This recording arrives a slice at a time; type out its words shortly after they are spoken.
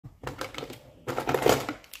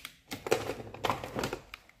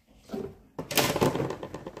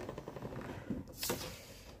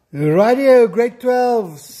Radio grade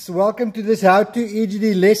 12s, welcome to this How to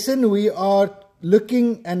EGD lesson. We are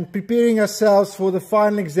looking and preparing ourselves for the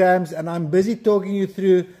final exams, and I'm busy talking you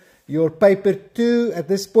through your paper 2. At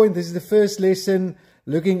this point, this is the first lesson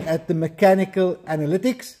looking at the mechanical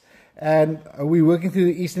analytics, and we're working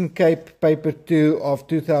through the Eastern Cape paper 2 of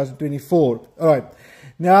 2024. Alright,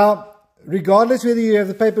 now regardless whether you have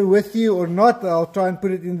the paper with you or not, I'll try and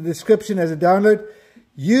put it in the description as a download.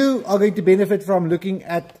 You are going to benefit from looking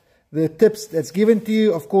at the tips that's given to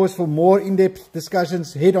you. Of course, for more in-depth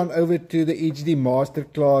discussions, head on over to the EGD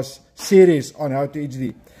Masterclass series on How to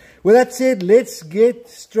EGD. With that said, let's get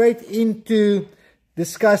straight into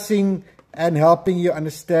discussing and helping you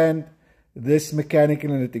understand this mechanical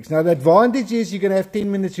analytics. Now, the advantage is you're going to have 10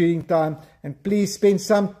 minutes reading time, and please spend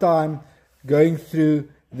some time going through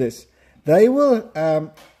this. They will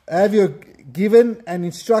have you given and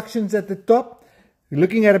instructions at the top. You're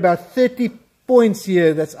looking at about 30 points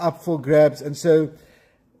here that's up for grabs, and so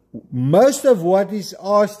most of what is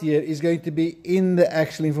asked here is going to be in the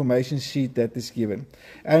actual information sheet that is given.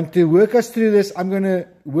 And to work us through this, I'm going to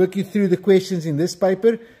work you through the questions in this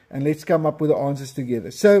paper, and let's come up with the answers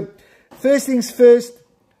together. So first things first,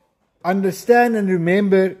 understand and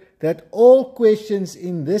remember that all questions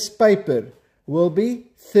in this paper will be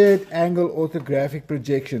third angle orthographic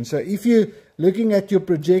projection. So if you're looking at your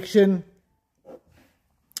projection,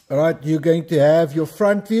 all right, you're going to have your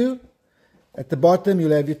front view. At the bottom,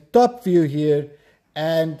 you'll have your top view here,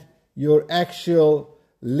 and your actual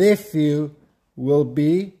left view will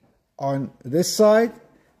be on this side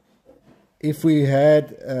if we had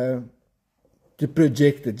to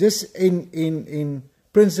project it. Just in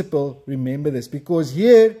principle, remember this, because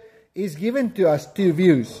here is given to us two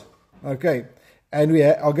views, okay? And we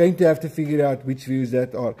are going to have to figure out which views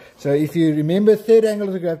that are. So if you remember third angle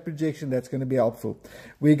orthographic projection, that's going to be helpful.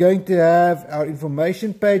 We're going to have our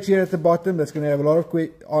information page here at the bottom. That's going to have a lot of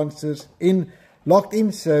answers locked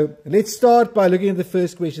in. So let's start by looking at the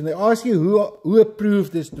first question. They ask you who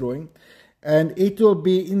approved this drawing. And it will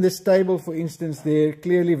be in this table, for instance, there,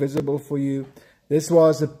 clearly visible for you. This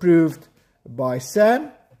was approved by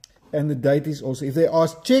Sam. And the date is also, if they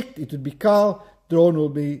ask checked, it would be Carl. Drawn will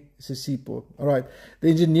be Sisipo. All right. The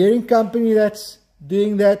engineering company that's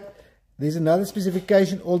doing that, there's another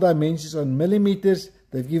specification, all dimensions on millimeters.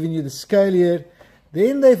 They've given you the scale here.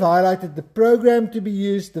 Then they've highlighted the program to be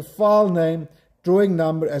used, the file name, drawing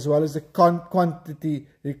number, as well as the quantity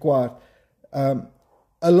required.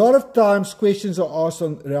 A lot of times questions are asked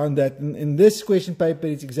around that. In this question paper,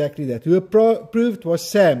 it's exactly that. Who approved was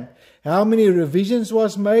Sam. How many revisions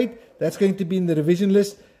was made? That's going to be in the revision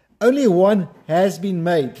list. Only one has been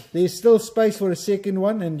made. There's still space for a second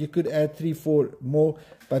one, and you could add 3, 4 more,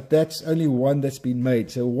 but that's only one that's been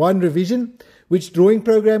made. So one revision. Which drawing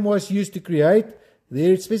program was used to create?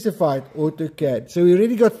 There it's specified, AutoCAD. So we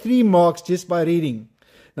already got 3 marks just by reading.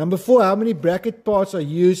 Number 4, how many bracket parts are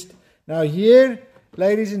used? Now here,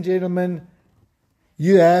 ladies and gentlemen,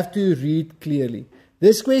 you have to read clearly.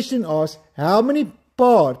 This question asks, how many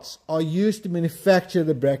parts are used to manufacture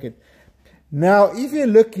the bracket? Now, if you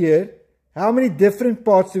look here, how many different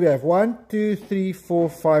parts do we have? 1, 2, 3, 4,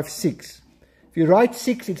 5, 6. If you write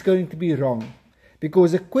 6, it's going to be wrong,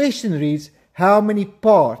 because the question reads, how many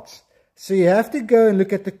parts? So you have to go and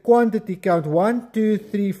look at the quantity count. 1, 2,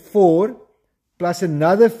 3, 4, plus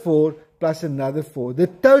another 4, plus another 4. The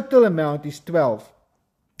total amount is 12.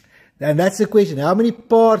 And that's the question. How many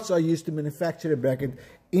parts are used to manufacture a bracket?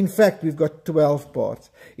 In fact, we've got 12 parts.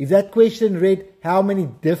 If that question read how many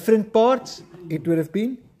different parts, it would have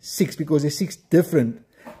been 6, because there's 6 different.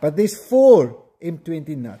 But there's 4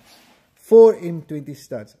 M20 nuts, 4 M20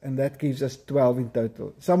 studs, and that gives us 12 in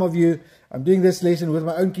total. Some of you, I'm doing this lesson with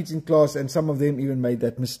my own kids in class, and some of them even made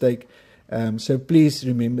that mistake. So please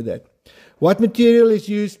remember that. What material is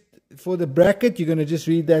used for the bracket? You're going to just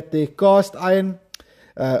read that there, cast iron.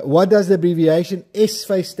 What does the abbreviation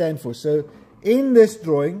S-face stand for? So in this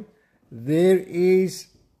drawing, there is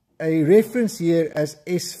a reference here as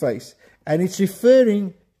S-face, and it's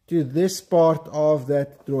referring to this part of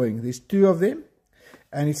that drawing. There's 2 of them,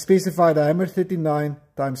 and it's specified diameter 39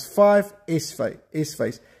 times 5 S-face.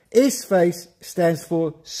 S-face. S-face stands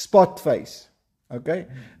for spot face. Okay?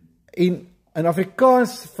 In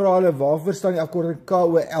Afrikaans vra hulle waarvoor staan die afkorting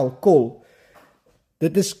KOL, kol.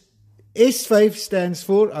 Dit is S5 stands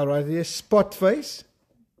for, alright, hier spot face.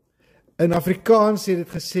 In Afrikaans het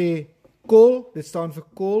dit gesê kol, dit staan vir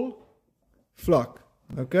kol vlak.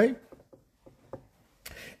 Okay?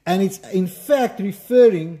 And it's in fact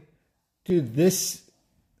referring to this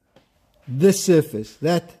surface,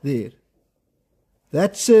 that there.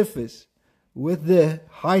 That surface with the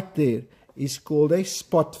height there is called a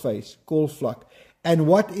spot face, called flux. And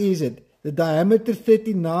what is it? The diameter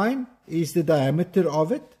 39 is the diameter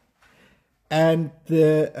of it, and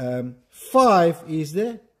the 5 is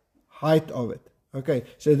the height of it. Okay,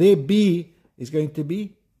 so there B is going to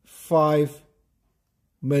be 5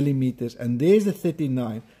 millimeters, and there's the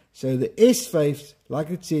 39. So the S face, like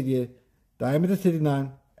it said here, diameter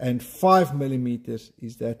 39 and 5 millimeters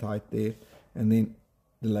is that height there, and then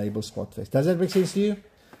the label spot face. Does that make sense to you?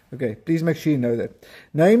 Okay, please make sure you know that.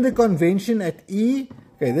 Name the convention at E.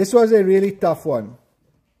 Okay, this was a really tough one.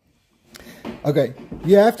 Okay,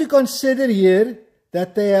 you have to consider here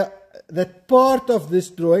that that part of this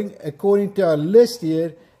drawing, according to our list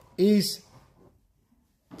here, is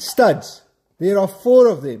studs. There are 4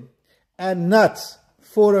 of them, and nuts,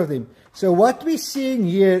 4 of them. So what we're seeing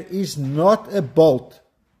here is not a bolt.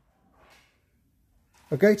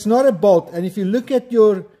 Okay, it's not a bolt. And if you look at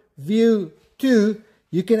your view 2,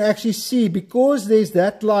 you can actually see, because there's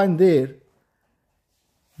that line there,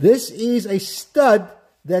 this is a stud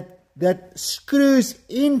that screws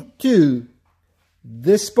into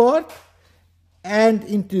this part and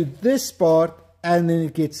into this part, and then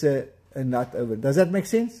it gets a nut over. Does that make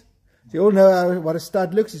sense? So you all know what a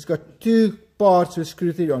stud looks. It's got 2 parts with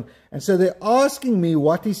screw thread on. And so they're asking me,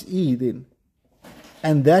 what is E then?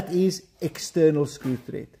 And that is external screw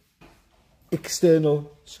thread.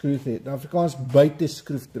 External screw thread. In Afrikaans buite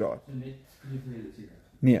skroefdraad.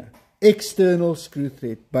 Nee, external screw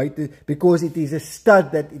thread. Buite, because it is a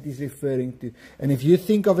stud that it is referring to. And if you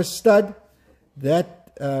think of a stud,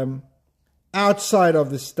 that outside of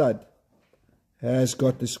the stud has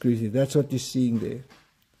got the screw thread. That's what you're seeing there.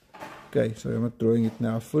 Okay, so I'm not drawing it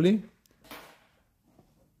now fully.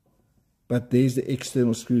 But there's the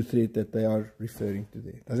external screw thread that they are referring to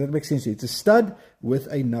there. Does that make sense? It's a stud with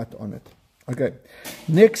a nut on it. Okay,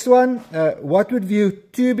 next one. What would view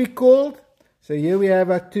 2 be called? So here we have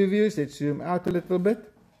our 2 views. Let's zoom out a little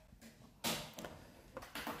bit.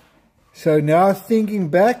 So now thinking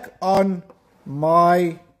back on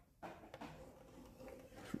my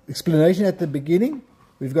explanation at the beginning,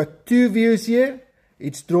 we've got 2 views here.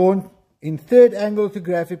 It's drawn in 3rd angle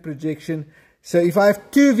orthographic projection. So if I have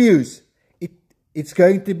 2 views, it's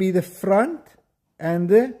going to be the front and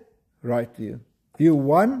the right view. View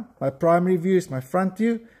 1, my primary view, is my front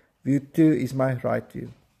view. View 2 is my right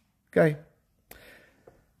view. Okay.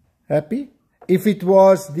 Happy? If it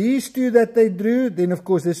was these 2 that they drew, then of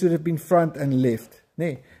course this would have been front and left.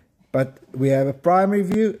 Nee. But we have a primary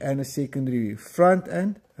view and a secondary view. Front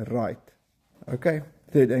and right. Okay.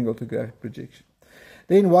 3rd angle orthographic projection.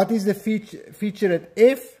 Then what is the feature at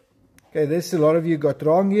F? Okay, this a lot of you got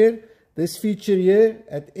wrong here. This feature here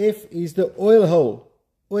at F is the oil hole,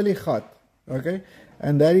 oliegat, okay?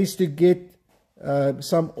 And that is to get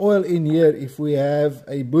some oil in here if we have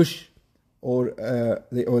a bush, or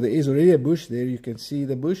there is already a bush. There you can see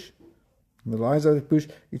the bush, the lines of the bush.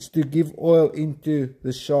 It's to give oil into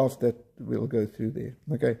the shaft that will go through there,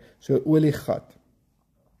 okay? So oliegat.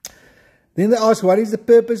 Then they ask, what is the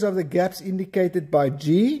purpose of the gaps indicated by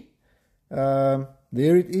G? There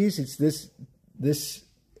it is. It's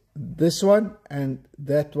this one and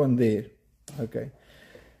that one there. Okay.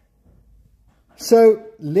 So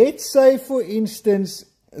let's say, for instance,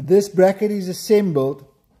 this bracket is assembled.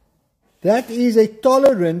 That is a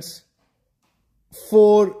tolerance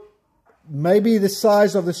for maybe the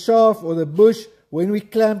size of the shaft or the bush. When we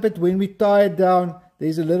clamp it, when we tie it down,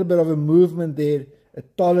 there's a little bit of a movement there, a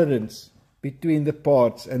tolerance between the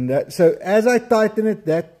parts. And that, so as I tighten it,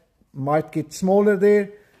 that might get smaller there.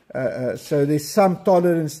 So there's some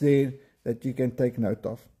tolerance there that you can take note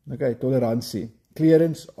of. Okay, tolerantie.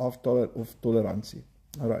 Clearance of tolerantie.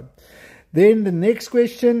 All right. Then the next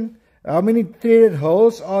question, how many threaded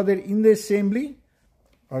holes are there in the assembly?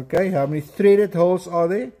 Okay, how many threaded holes are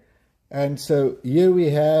there? And so here we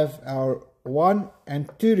have our 1 and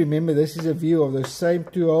 2. Remember, this is a view of those same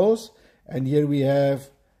 2 holes. And here we have,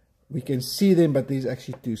 we can see them, but there's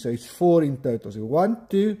actually 2. So it's 4 in total. So 1,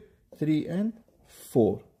 2, 3, and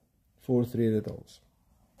 4. 4 threaded holes.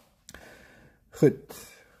 Good.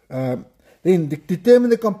 Then determine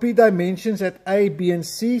the complete dimensions at A, B, and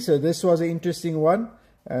C. So this was an interesting one.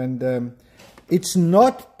 And it's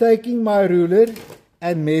not taking my ruler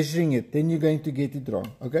and measuring it. Then you're going to get it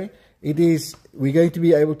wrong. Okay? It is, we're going to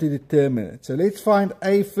be able to determine it. So let's find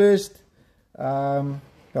A first.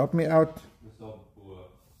 Help me out.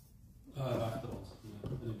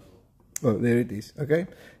 Oh, there it is. Okay.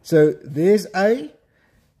 So there's A.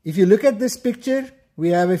 If you look at this picture, we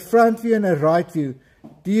have a front view and a right view.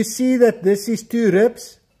 Do you see that this is 2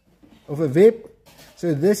 ribs of a web?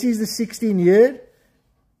 So this is the 16 here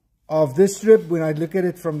of this rib when I look at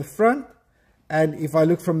it from the front. And if I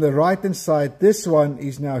look from the right hand side, this one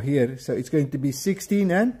is now here. So it's going to be 16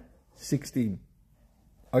 and 16.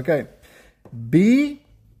 Okay. B.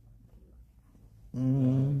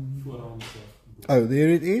 Oh, there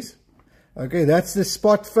it is. Okay, that's the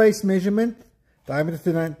spot face measurement. Diameter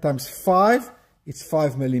 39 times 5. It's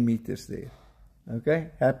 5 millimeters there.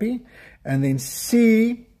 Okay, happy? And then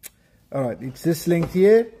C. All right, it's this length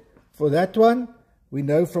here. For that one, we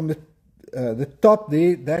know from the top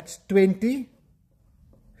there, that's 20.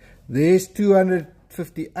 There's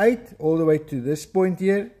 258 all the way to this point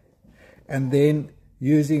here. And then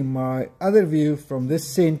using my other view from this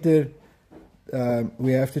center,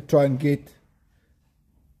 we have to try and get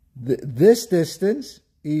this distance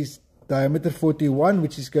is diameter 41,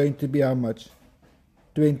 which is going to be how much?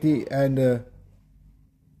 20 and a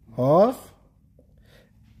half.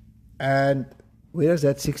 And where does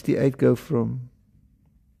that 68 go from?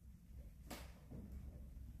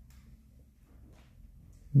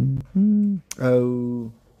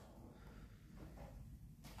 Oh.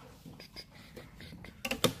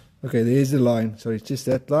 Okay, there's the line. So it's just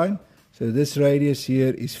that line. So this radius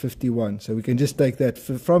here is 51. So we can just take that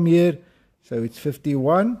from here. So it's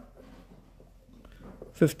 51.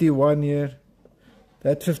 51 here.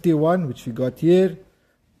 That 51, which we got here,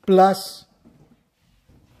 plus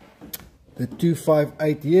the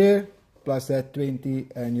 258 here, plus that 20,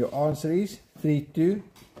 and your answer is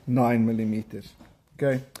 329 millimeters.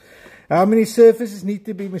 Okay. How many surfaces need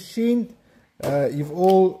to be machined? You've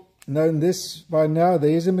all known this by now.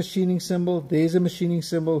 There's a machining symbol, there's a machining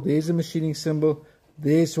symbol, there's a machining symbol,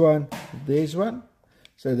 there's one, there's one.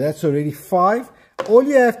 So that's already 5. All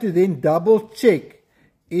you have to then double check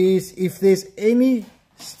is if there's any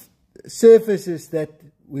surfaces that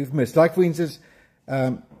we've missed. Like for instance,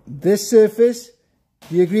 this surface,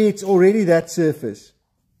 do you agree it's already that surface?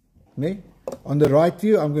 Okay? On the right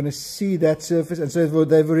view, I'm going to see that surface, and so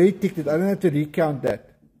they've already ticked it. I don't have to recount that.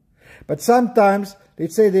 But sometimes,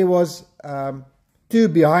 let's say there was 2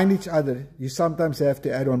 behind each other, you sometimes have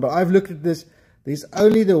to add one. But I've looked at this, there's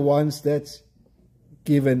only the ones that's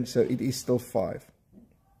given, so it is still 5.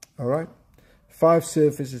 Alright? 5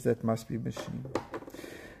 surfaces that must be machined.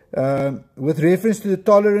 With reference to the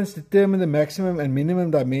tolerance, determine the maximum and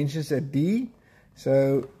minimum dimensions at D.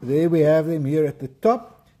 So there we have them here at the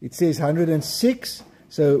top. It says 106,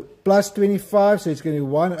 so plus 25, so it's going to be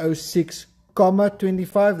 106,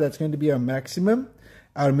 25. That's going to be our maximum.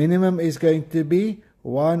 Our minimum is going to be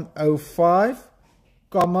 105,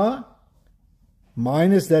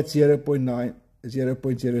 minus that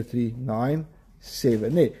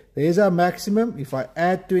 0.0397. There's our maximum. If I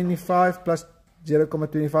add 25 plus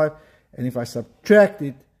 0.25, and if I subtract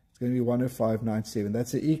it, it's going to be 105.97.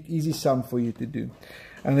 That's an easy sum for you to do.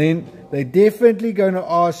 And then they're definitely going to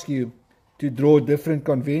ask you to draw different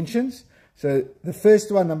conventions. So the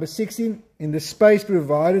first one, number 16, in the space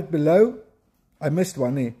provided below, I missed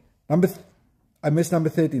one here. I missed number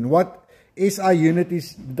 13. What SI unit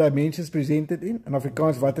is the dimensions presented in? In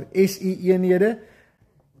Afrikaans, watter SI eenhede?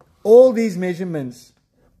 All these measurements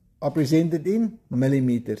are presented in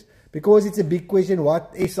millimeters. Because it's a big question,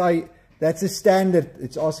 what SI, that's a standard,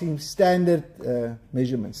 it's asking standard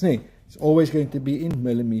measurements. Nee, it's always going to be in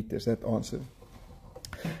millimeters, that answer.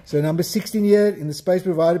 So number 16 here, in the space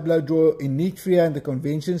provided below, draw in neat freehand the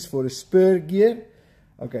conventions for a spur gear.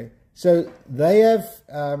 Okay, so they have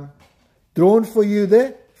drawn for you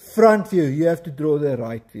the front view. You have to draw the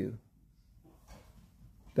right view.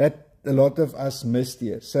 That a lot of us missed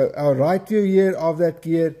here. So our right view here of that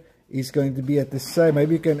gear is going to be at the same,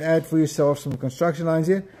 maybe you can add for yourself some construction lines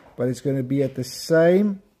here, but it's going to be at the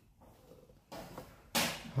same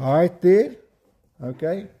height there.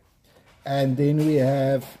 Okay. And then we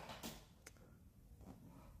have,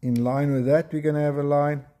 in line with that, we're going to have a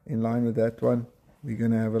line. In line with that one, we're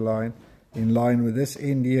going to have a line. In line with this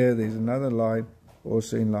end here, there's another line.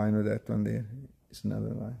 Also in line with that one there, is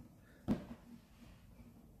another line.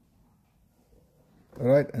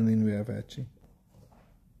 Alright, and then we have hatching.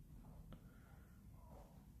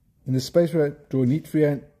 In the space where I draw neat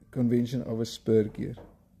freehand convention of a spur gear.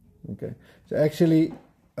 Okay, so actually,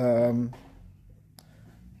 I've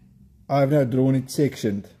now drawn it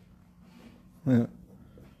sectioned.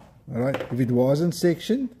 Alright, if it wasn't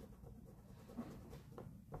sectioned,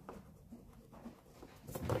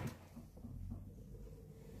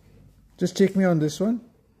 just check me on this one.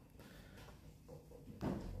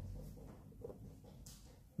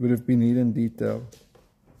 Would have been neat in detail.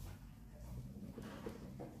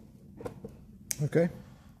 Okay.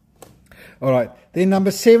 Alright, then number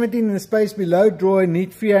 17 in the space below, draw a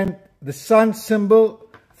neat freehand, the sun symbol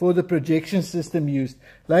for the projection system used.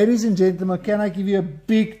 Ladies and gentlemen, can I give you a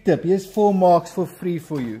big tip? Here's 4 marks for free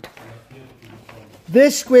for you.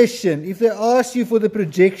 This question, if they ask you for the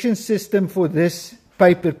projection system for this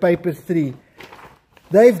paper, paper 3,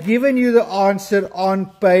 they've given you the answer on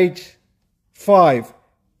page 5.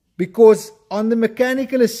 Because on the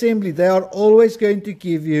mechanical assembly, they are always going to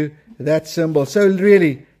give you that symbol. So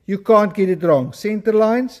really, you can't get it wrong. Center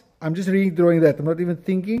lines, I'm just redrawing that. I'm not even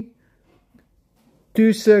thinking.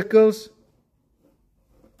 2 circles.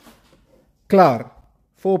 Klaar.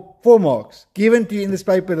 4 marks. Given to you in this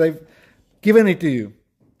paper, they've given it to you.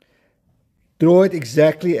 Draw it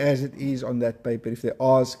exactly as it is on that paper. If they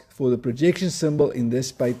ask for the projection symbol in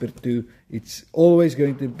this paper too, it's always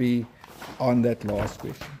going to be on that last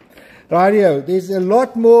question. Radio, there's a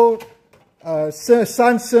lot more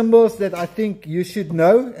sun symbols that I think you should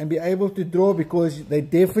know and be able to draw, because they're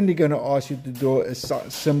definitely going to ask you to draw a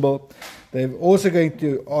symbol. They're also going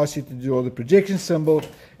to ask you to draw the projection symbol,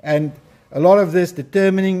 and a lot of this,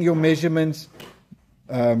 determining your measurements,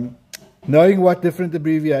 knowing what different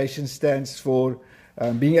abbreviations stands for,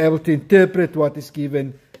 being able to interpret what is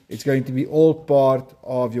given, it's going to be all part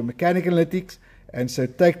of your mechanical analytics. And so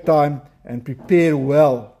take time and prepare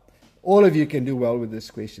well. All of you can do well with this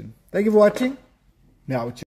question. Thank you for watching. Now it's